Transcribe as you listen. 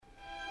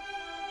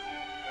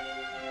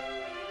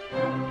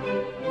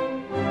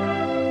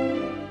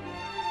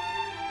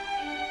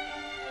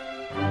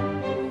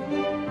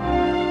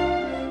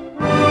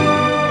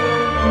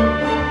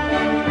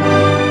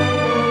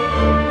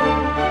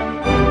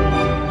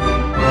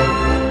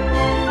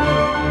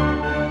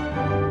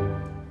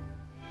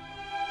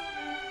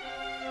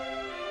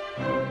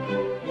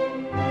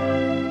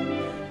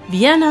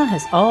Vienna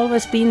has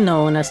always been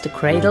known as the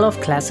cradle of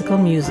classical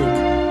music.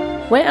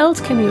 Where else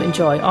can you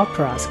enjoy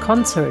operas,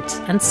 concerts,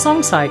 and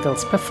song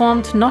cycles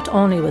performed not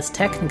only with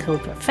technical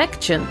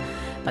perfection,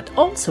 but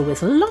also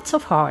with lots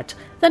of heart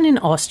than in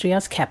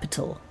Austria's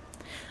capital?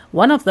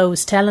 One of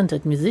those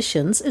talented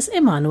musicians is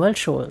Emanuel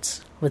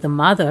Scholz. With a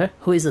mother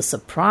who is a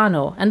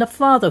soprano and a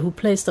father who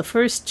plays the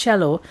first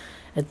cello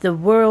at the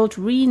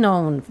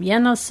world-renowned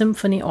Vienna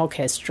Symphony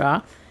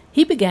Orchestra,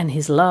 he began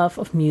his love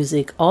of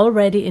music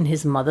already in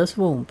his mother's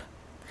womb.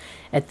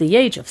 At the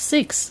age of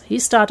 6, he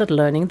started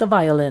learning the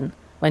violin.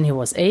 When he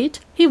was 8,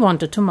 he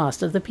wanted to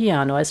master the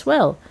piano as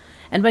well.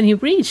 And when he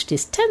reached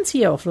his 10th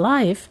year of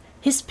life,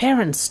 his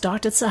parents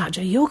started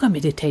Sahaja Yoga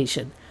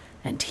meditation,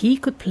 and he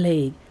could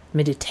play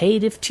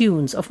meditative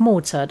tunes of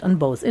Mozart on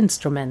both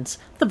instruments,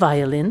 the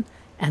violin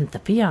and the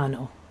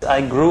piano.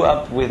 I grew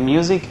up with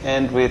music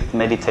and with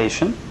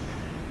meditation,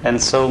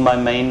 and so my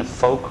main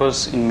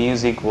focus in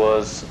music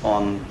was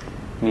on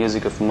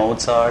music of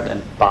Mozart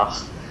and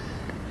Bach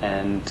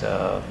and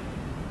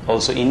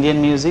also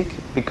Indian music,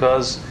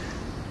 because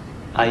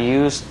I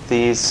used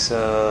these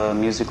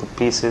musical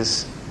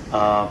pieces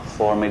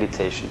for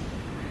meditation.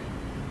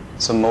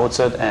 So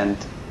Mozart and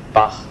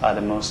Bach are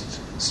the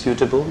most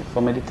suitable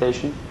for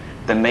meditation.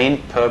 The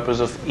main purpose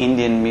of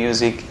Indian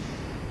music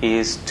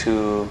is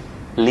to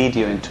lead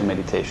you into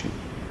meditation.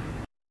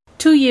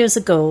 2 years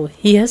ago,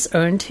 he has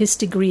earned his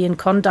degree in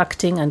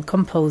conducting and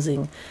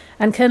composing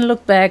and can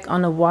look back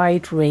on a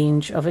wide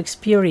range of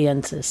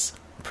experiences.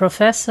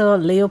 Professor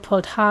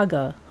Leopold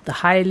Hager, the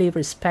highly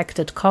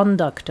respected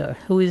conductor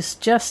who is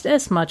just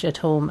as much at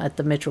home at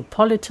the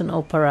Metropolitan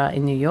Opera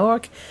in New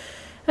York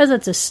as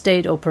at the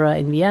State Opera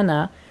in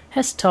Vienna,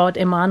 has taught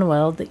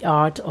Emanuel the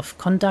art of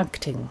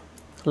conducting.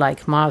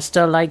 Like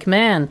master, like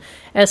man,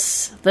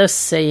 as the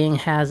saying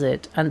has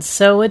it, and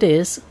so it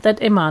is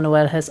that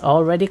Emanuel has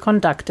already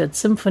conducted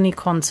symphony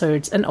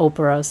concerts and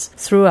operas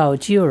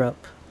throughout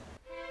Europe.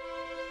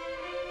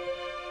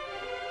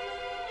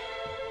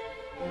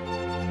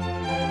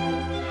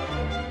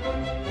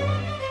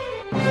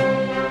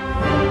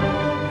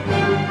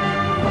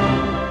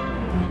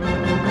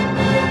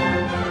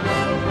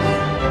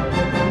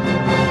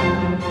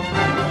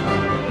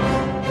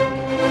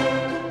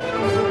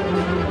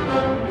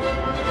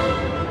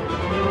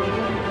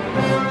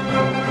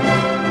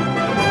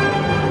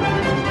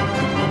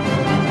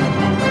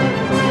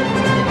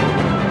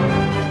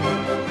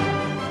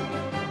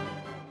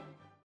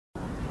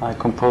 I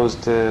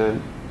composed a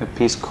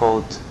piece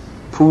called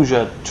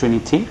Puja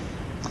Trinity.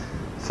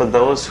 For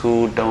those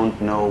who don't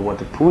know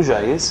what a puja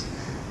is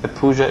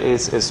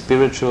a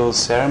spiritual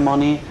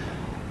ceremony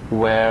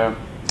where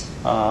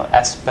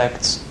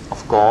aspects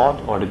of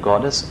God or the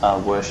goddess are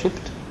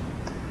worshipped,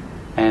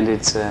 and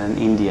it's an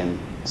Indian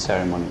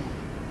ceremony.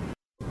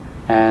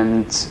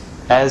 And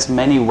as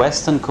many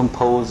Western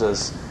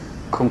composers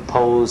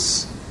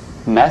compose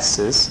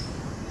masses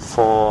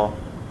for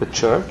the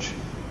church,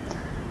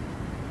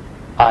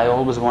 I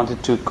always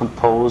wanted to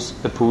compose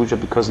a puja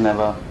because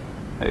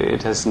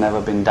it has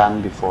never been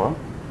done before,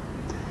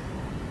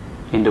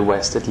 in the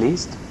West at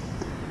least.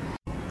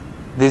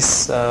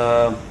 This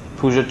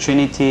Puja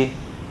Trinity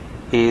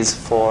is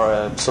for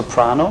a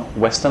soprano,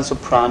 Western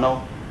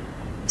soprano,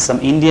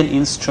 some Indian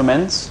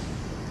instruments.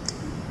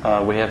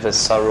 We have a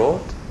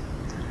sarod,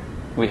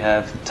 we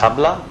have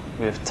tabla,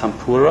 we have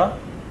tampura,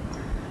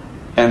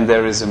 and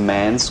there is a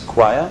man's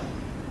choir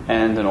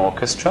and an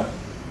orchestra.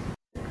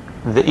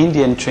 The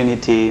Indian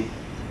Trinity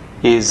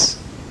is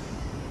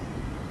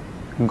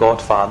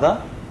God Father,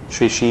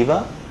 Sri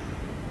Shiva,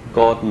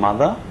 God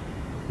Mother,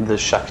 the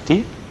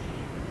Shakti,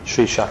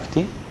 Sri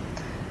Shakti,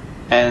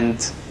 and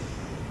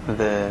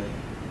the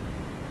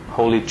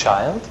Holy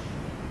Child,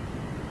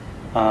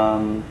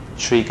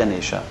 Sri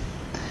Ganesha.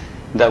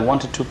 And I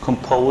wanted to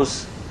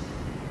compose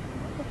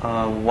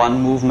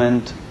one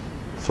movement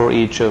for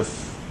each of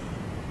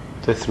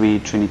the three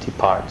Trinity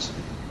parts.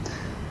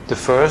 The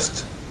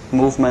first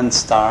movement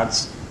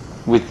starts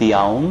with the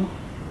Aum,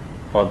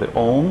 or the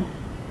Om,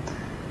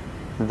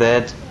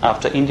 that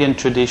after Indian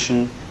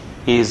tradition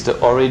is the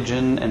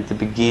origin and the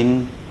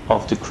begin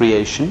of the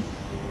creation.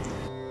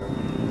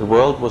 The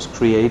world was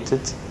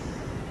created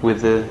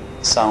with the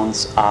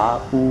sounds A,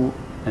 U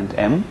and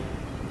M,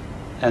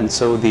 and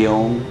so the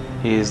Om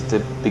is the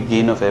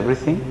begin of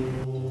everything.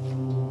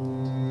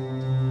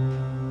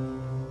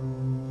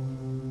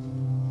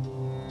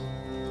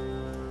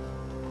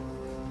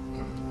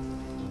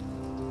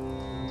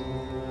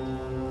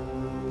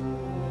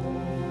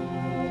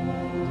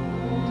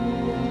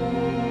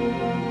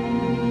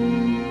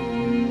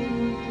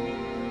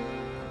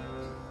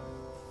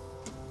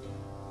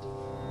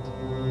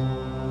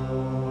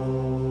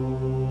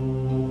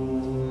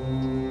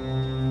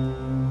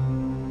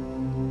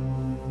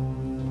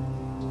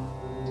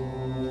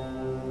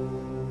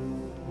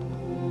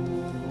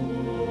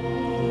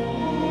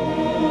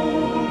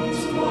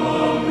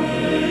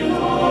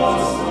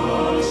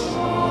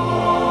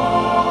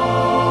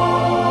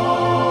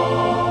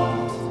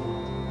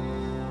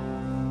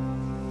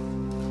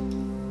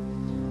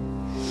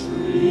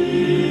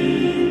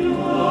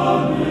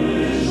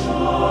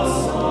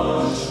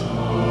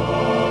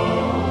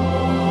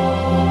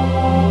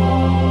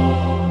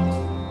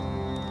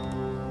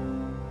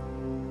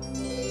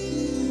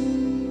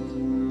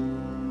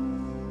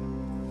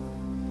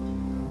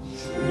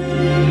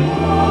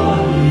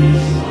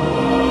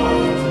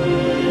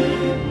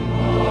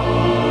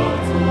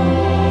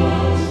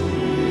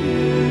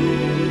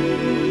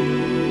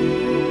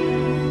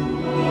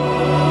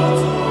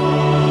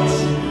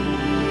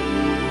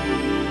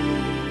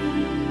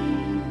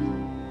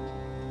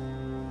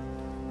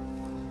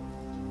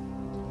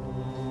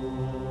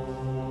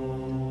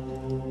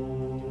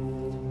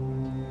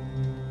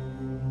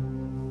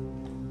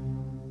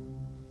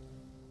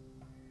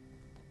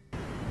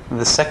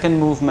 The second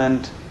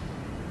movement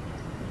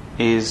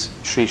is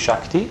Sri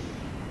Shakti,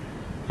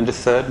 and the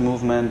third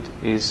movement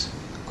is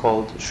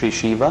called Sri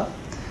Shiva.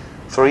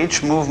 For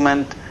each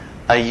movement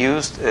I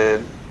used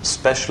a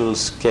special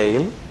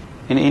scale.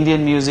 In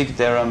Indian music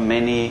there are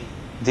many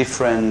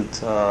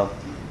different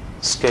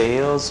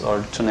scales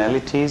or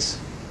tonalities.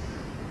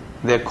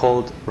 They're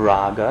called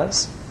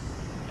ragas,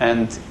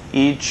 and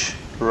each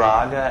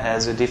raga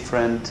has a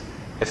different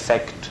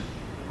effect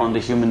on the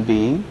human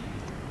being.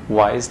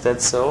 Why is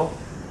that so?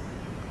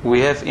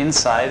 We have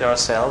inside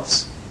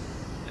ourselves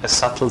a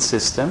subtle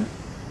system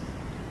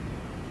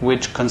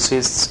which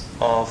consists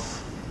of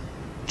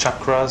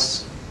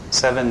chakras,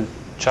 7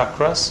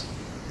 chakras,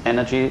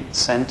 energy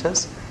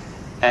centers,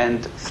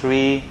 and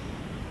 3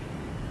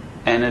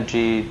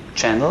 energy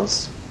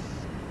channels.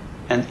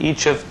 And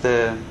each of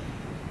the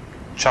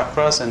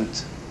chakras and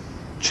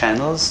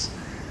channels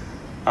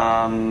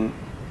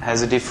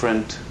has a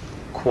different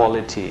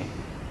quality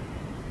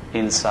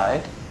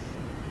inside.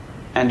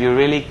 And you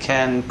really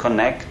can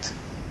connect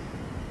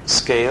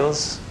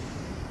scales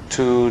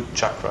to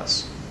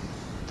chakras.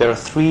 There are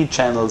 3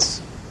 channels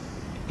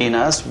in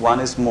us. One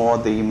is more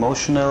the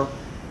emotional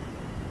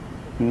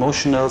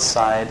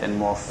side and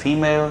more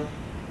female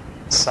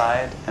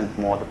side and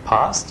more the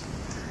past.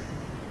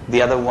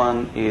 The other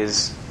one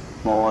is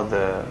more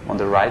on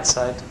the right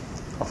side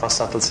of our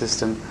subtle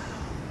system,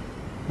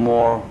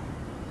 more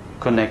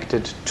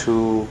connected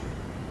to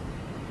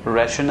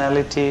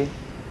rationality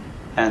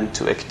and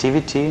to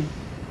activity,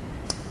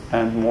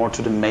 and more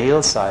to the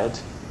male side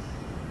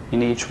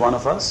in each one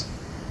of us.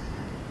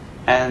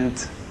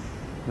 And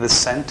the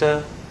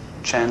center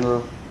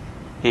channel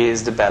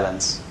is the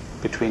balance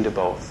between the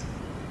both.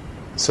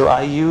 So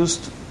I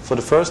used, for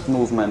the first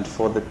movement,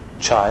 for the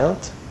child,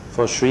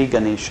 for Sri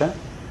Ganesha,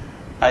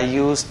 I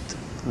used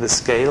the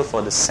scale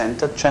for the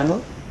center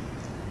channel.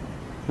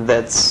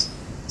 That's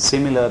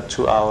similar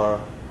to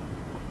our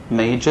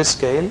major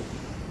scale.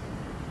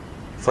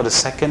 For the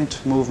second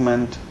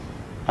movement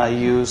I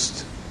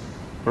used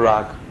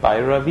Rag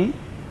Bhairavi.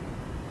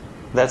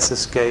 That's the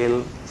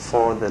scale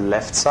for the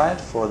left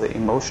side, for the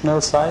emotional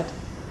side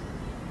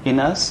in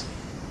us.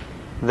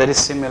 That is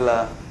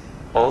similar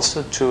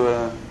also to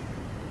a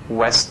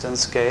Western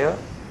scale.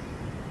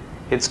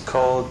 It's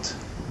called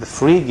the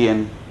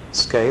Phrygian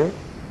scale.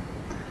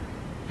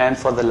 And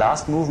for the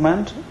last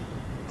movement,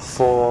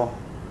 for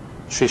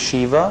Sri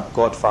Shiva,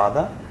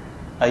 Godfather,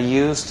 I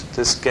used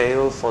the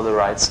scale for the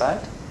right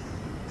side,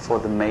 for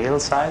the male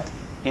side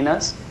in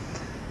us.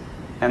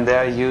 And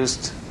there I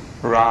used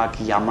Rag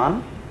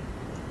Yaman.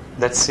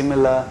 That's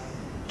similar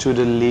to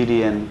the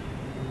Lydian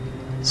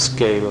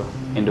scale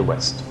in the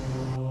West.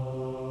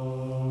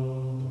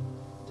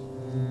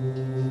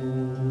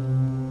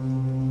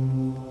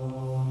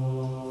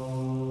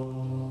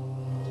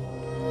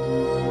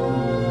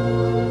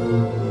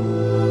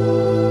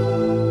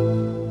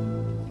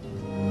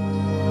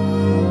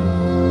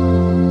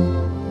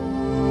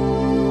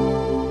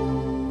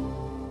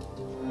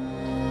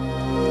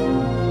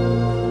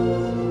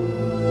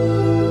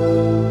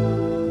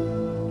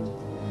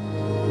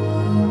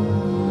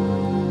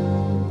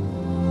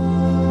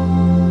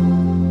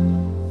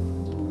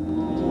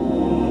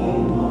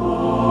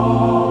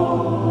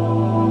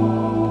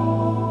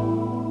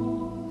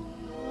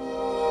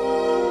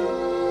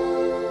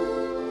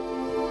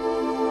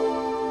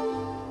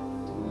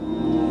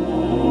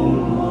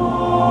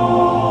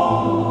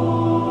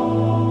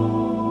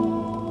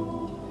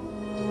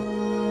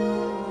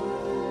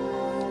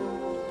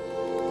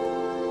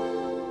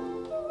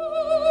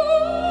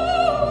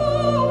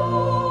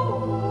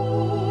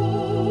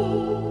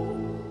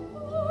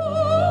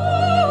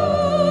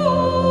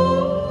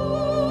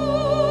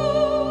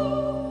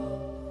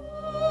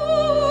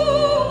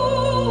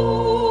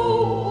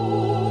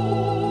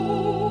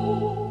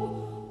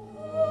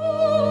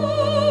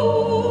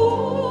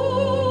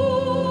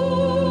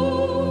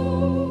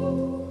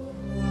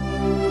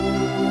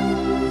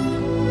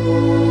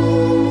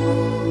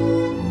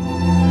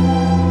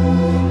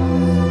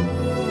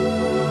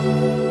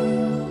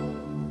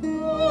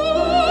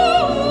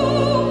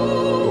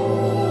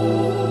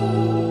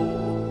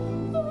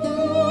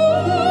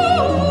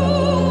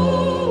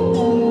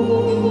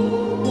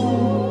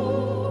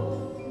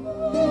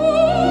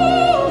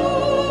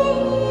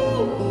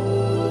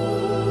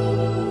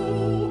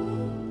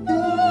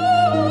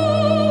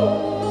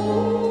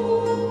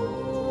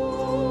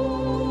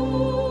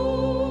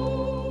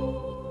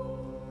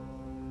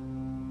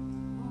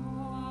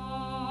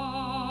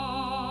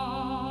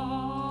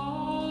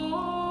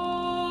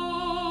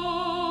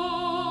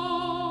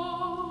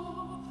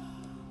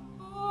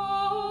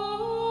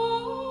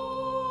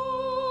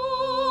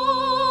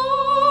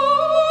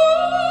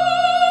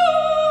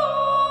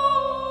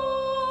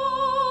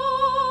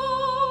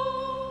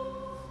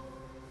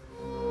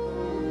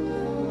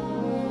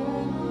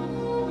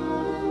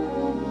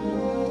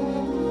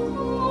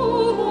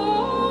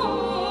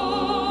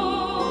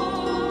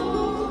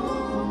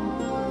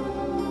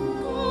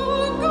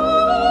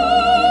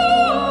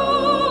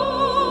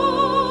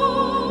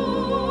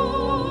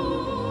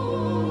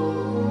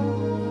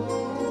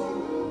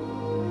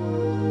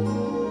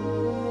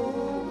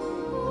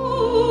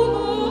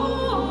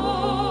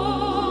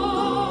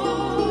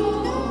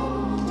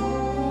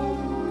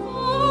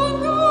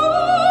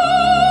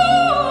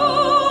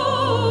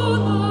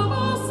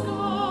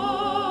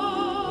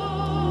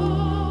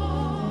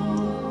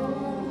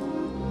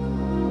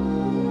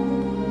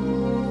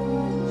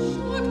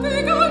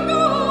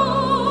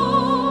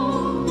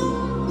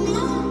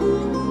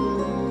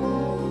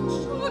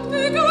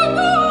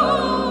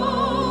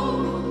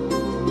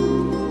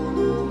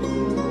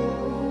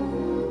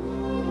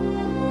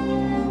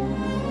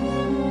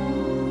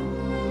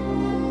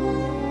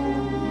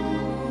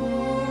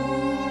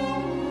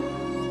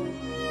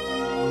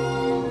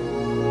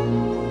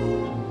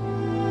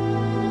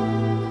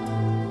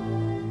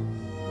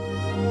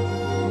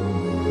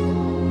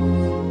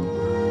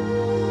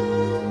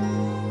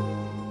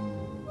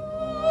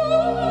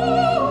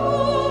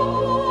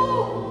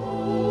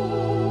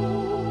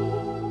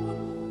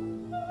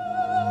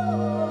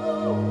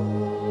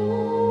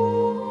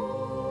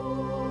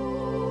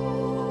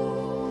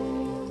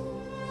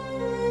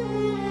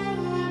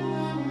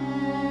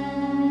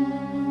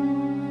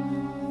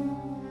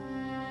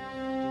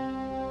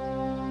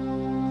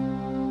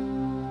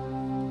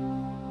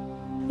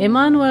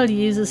 Emmanuel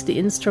uses the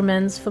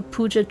instruments for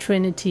Puja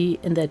Trinity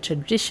in their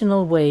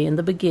traditional way in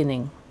the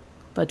beginning,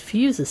 but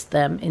fuses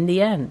them in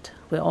the end,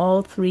 where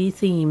all three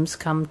themes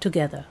come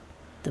together.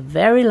 The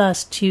very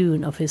last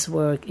tune of his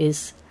work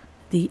is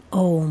the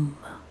Om.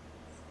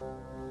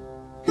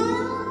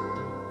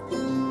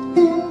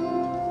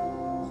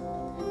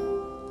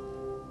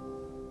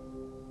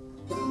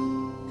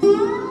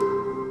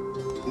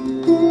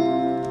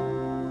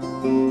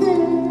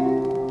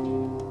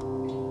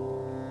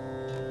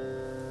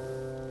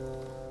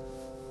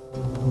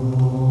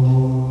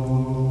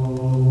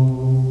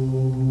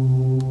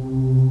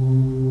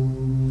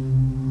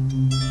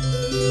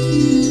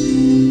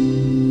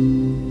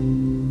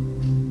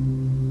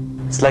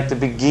 It's like the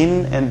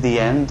begin and the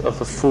end of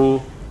a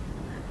full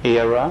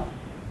era,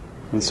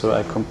 and so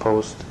I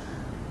composed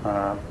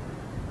the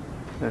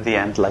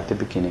end like the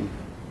beginning.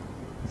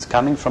 It's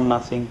coming from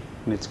nothing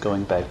and it's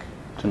going back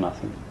to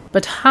nothing.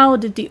 But how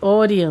did the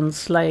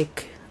audience,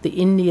 like the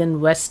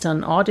Indian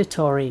Western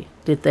auditory,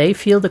 did they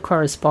feel the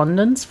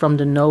correspondence from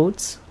the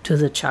notes to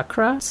the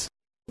chakras?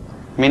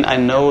 I mean, I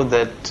know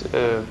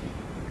that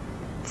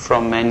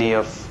from many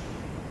of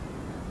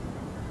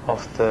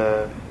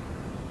the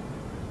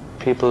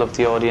people of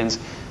the audience,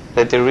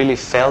 that they really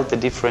felt the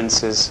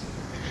differences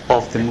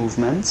of the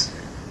movements,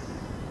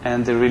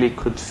 and they really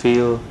could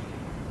feel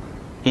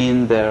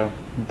in their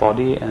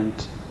body and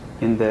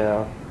in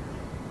their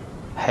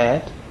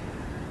head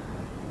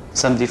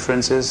some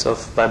differences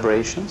of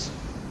vibrations.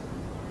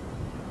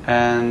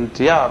 And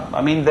yeah,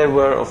 I mean, there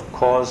were, of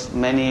course,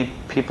 many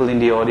people in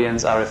the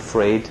audience are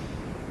afraid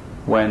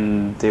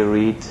when they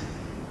read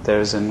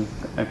there's a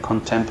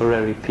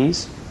contemporary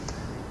piece,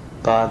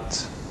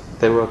 but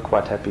they were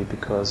quite happy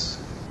because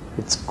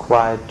it's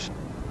quite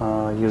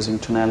using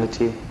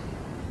tonality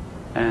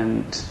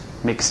and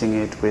mixing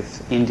it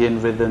with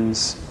Indian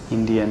rhythms,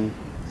 Indian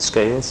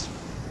scales,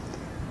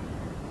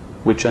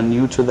 which are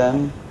new to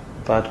them,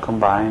 but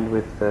combined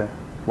with the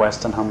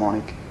Western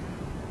harmonic,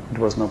 it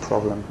was no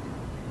problem.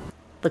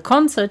 The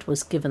concert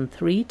was given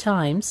 3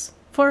 times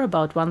for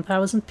about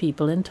 1,000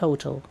 people in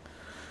total.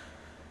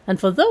 And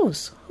for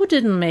those who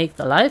didn't make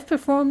the live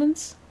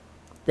performance,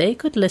 they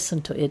could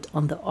listen to it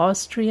on the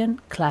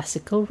Austrian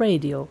classical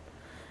radio,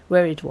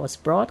 where it was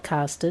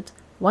broadcasted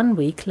 1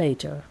 week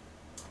later.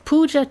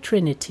 Puja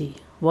Trinity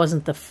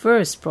wasn't the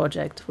first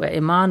project where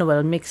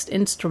Emmanuel mixed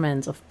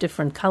instruments of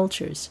different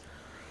cultures.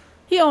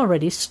 He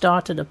already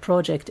started a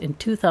project in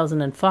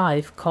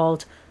 2005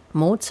 called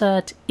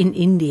Mozart in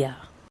India.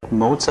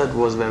 Mozart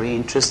was very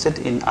interested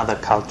in other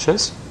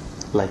cultures,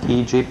 like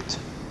Egypt,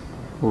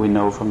 we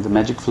know from the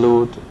magic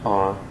flute,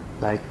 or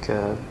like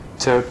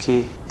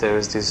Turkey. There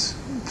is this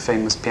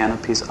famous piano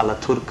piece, Alla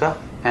Turca,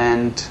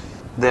 and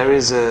there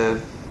is a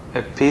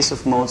piece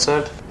of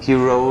Mozart he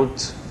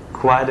wrote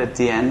quite at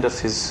the end of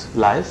his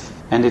life,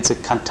 and it's a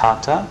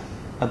cantata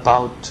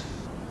about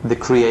the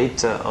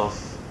creator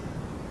of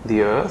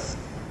the earth,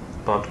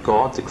 about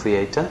God, the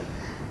creator,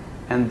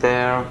 and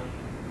there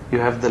you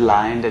have the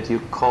line that you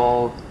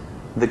call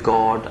the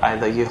God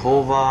either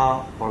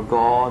Jehovah or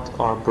God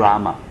or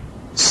Brahma.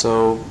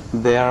 So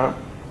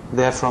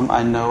therefrom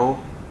I know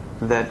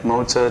that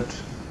Mozart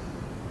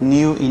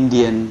knew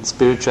Indian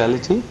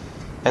spirituality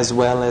as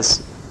well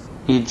as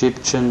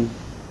Egyptian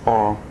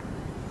or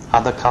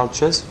other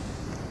cultures,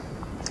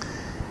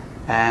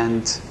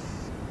 and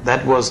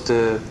that was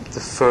the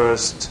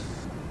first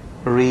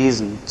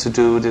reason to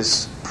do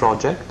this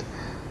project.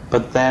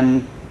 But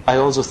then I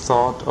also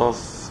thought of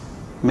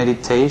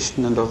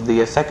meditation and of the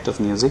effect of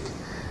music,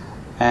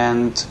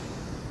 and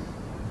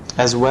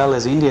as well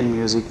as Indian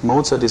music,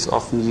 Mozart is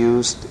often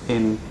used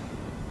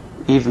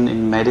even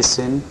in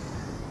medicine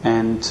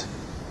and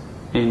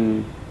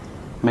in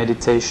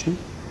meditation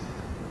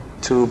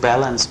to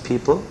balance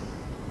people.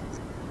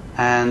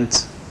 And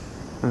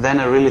then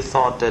I really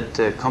thought that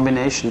the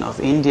combination of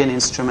Indian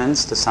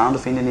instruments, the sound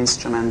of Indian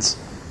instruments,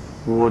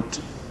 would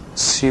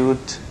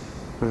suit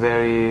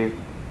very,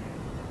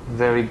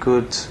 very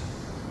good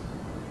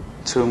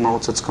to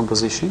Mozart's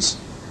compositions.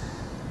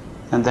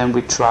 And then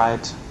we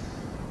tried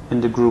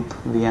in the group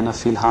Vienna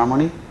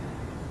Philharmony,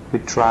 we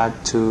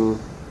tried to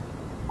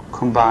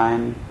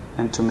combine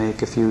and to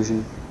make a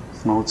fusion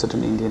of Mozart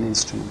and Indian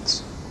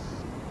instruments.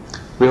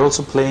 We're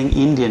also playing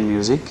Indian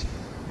music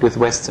with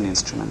Western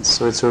instruments,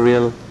 so it's a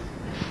real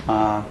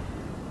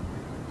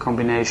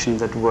combination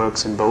that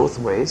works in both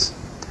ways.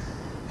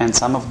 And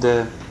some of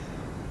the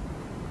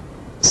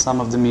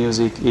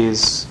music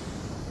is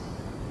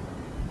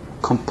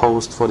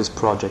composed for this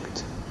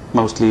project,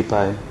 mostly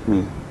by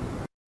me.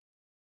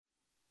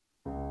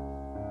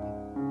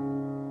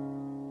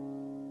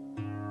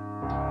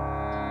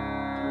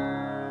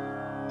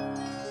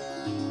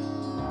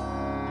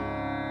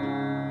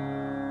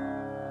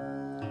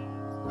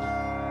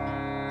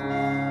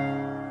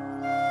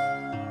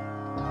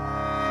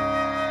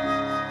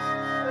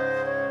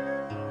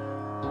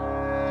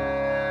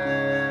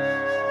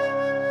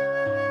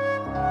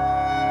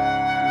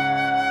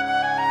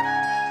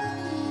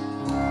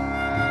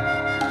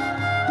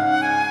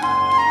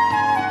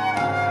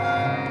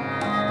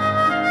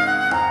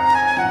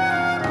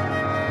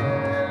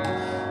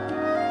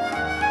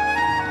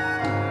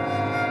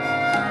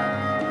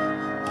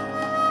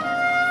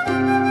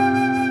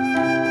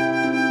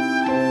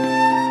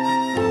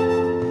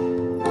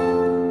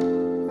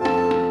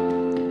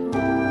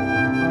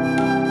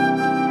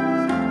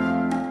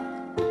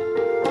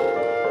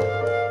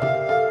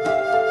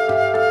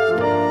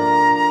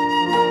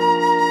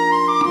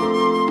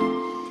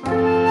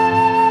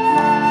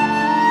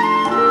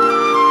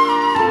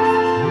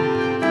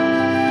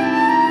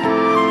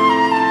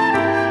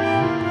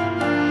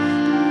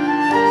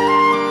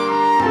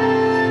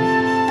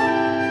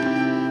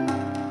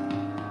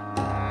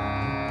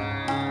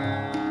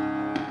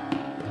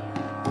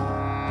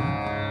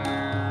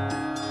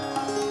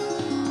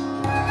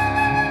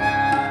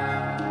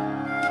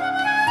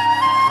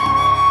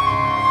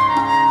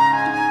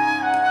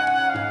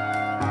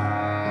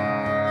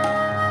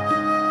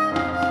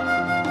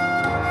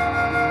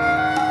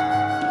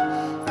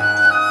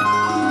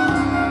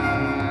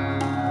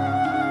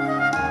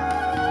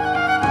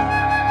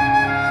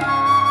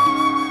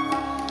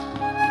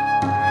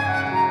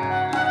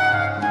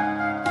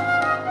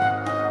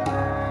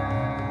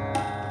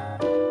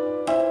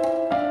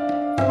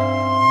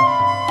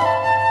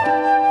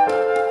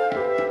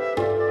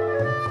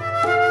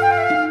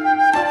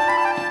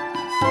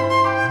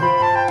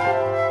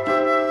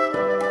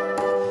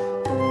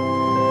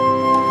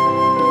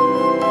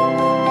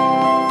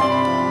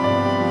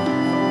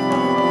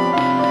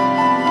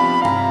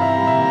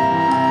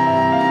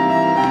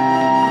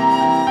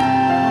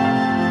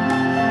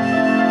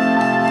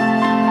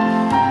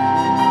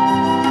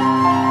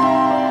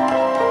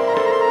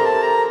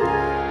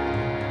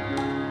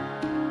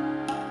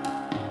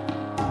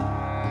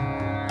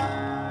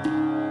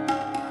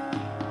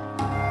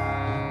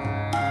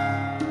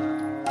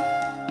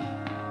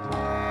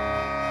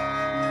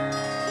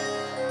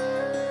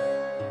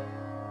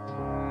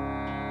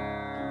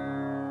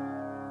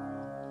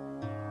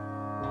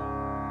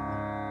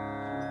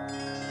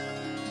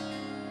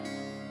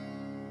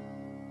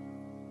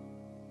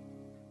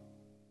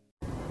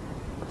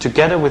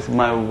 together with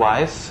my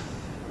wife,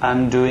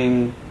 I'm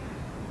doing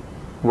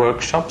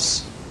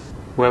workshops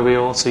where we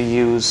also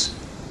use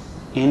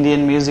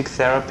Indian music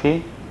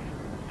therapy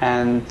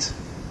and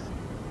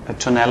a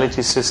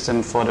tonality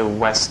system for the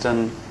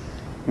Western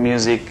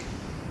music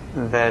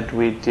that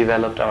we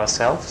developed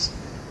ourselves.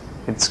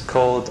 It's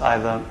called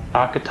either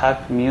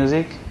archetype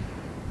music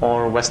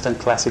or Western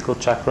classical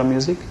chakra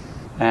music,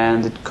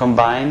 and it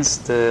combines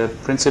the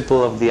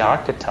principle of the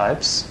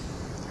archetypes.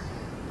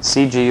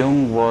 C.G.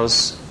 Jung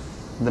was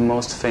the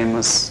most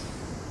famous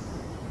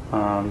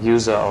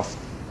user of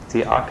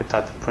the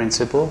archetype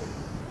principle.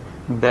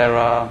 There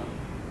are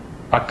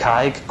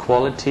archaic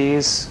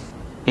qualities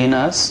in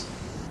us.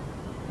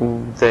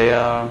 They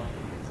are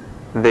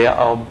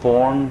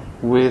born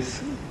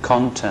with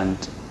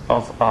content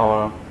of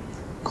our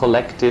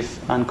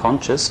collective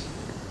unconscious,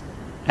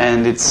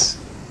 and it's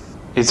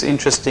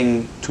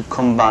interesting to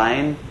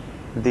combine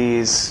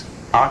these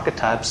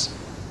archetypes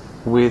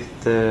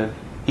with the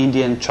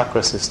Indian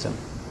chakra system,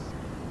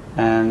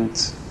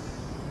 and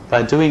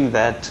by doing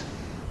that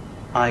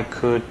I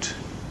could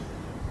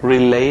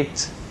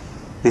relate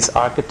these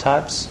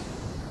archetypes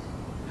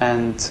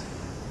and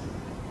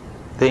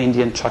the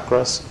Indian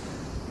chakras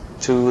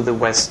to the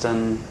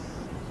Western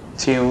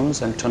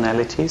tunes and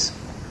tonalities,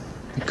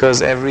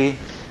 because every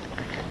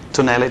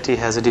tonality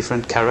has a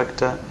different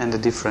character and a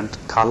different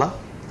color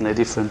and a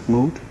different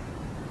mood.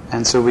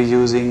 And so we're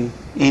using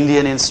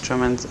Indian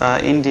instruments,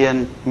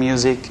 Indian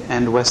music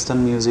and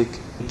Western music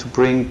to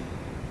bring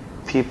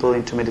people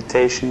into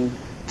meditation,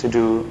 to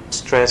do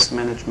stress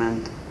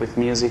management with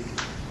music.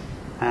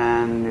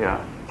 And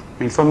yeah, I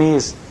mean, for me,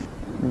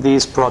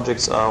 these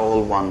projects are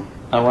all one.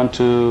 I want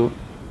to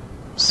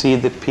see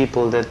the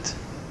people that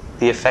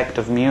the effect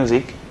of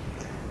music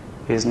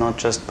is not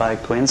just by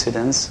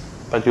coincidence,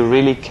 but you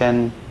really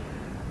can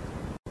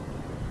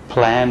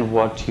plan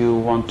what you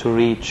want to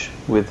reach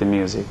with the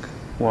music,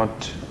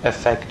 what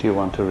effect you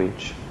want to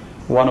reach.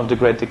 One of the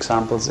great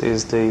examples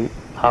is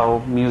how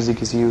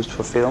music is used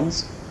for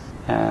films,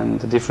 and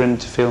the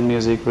different film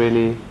music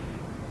really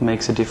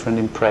makes a different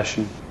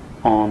impression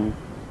on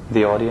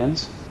the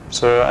audience.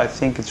 So I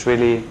think it's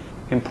really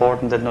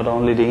important that not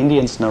only the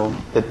Indians know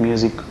that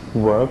music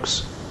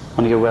works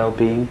on your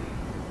well-being,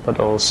 but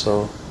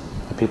also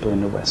the people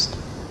in the West.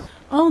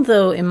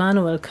 Although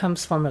Emmanuel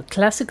comes from a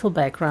classical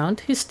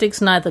background, he sticks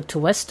neither to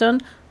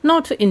Western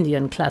nor to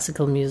Indian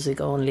classical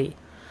music only.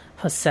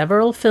 For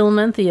several film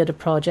and theatre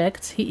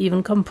projects, he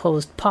even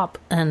composed pop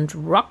and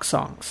rock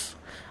songs.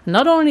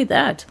 Not only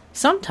that,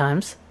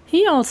 sometimes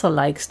he also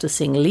likes to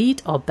sing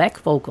lead or back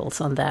vocals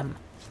on them.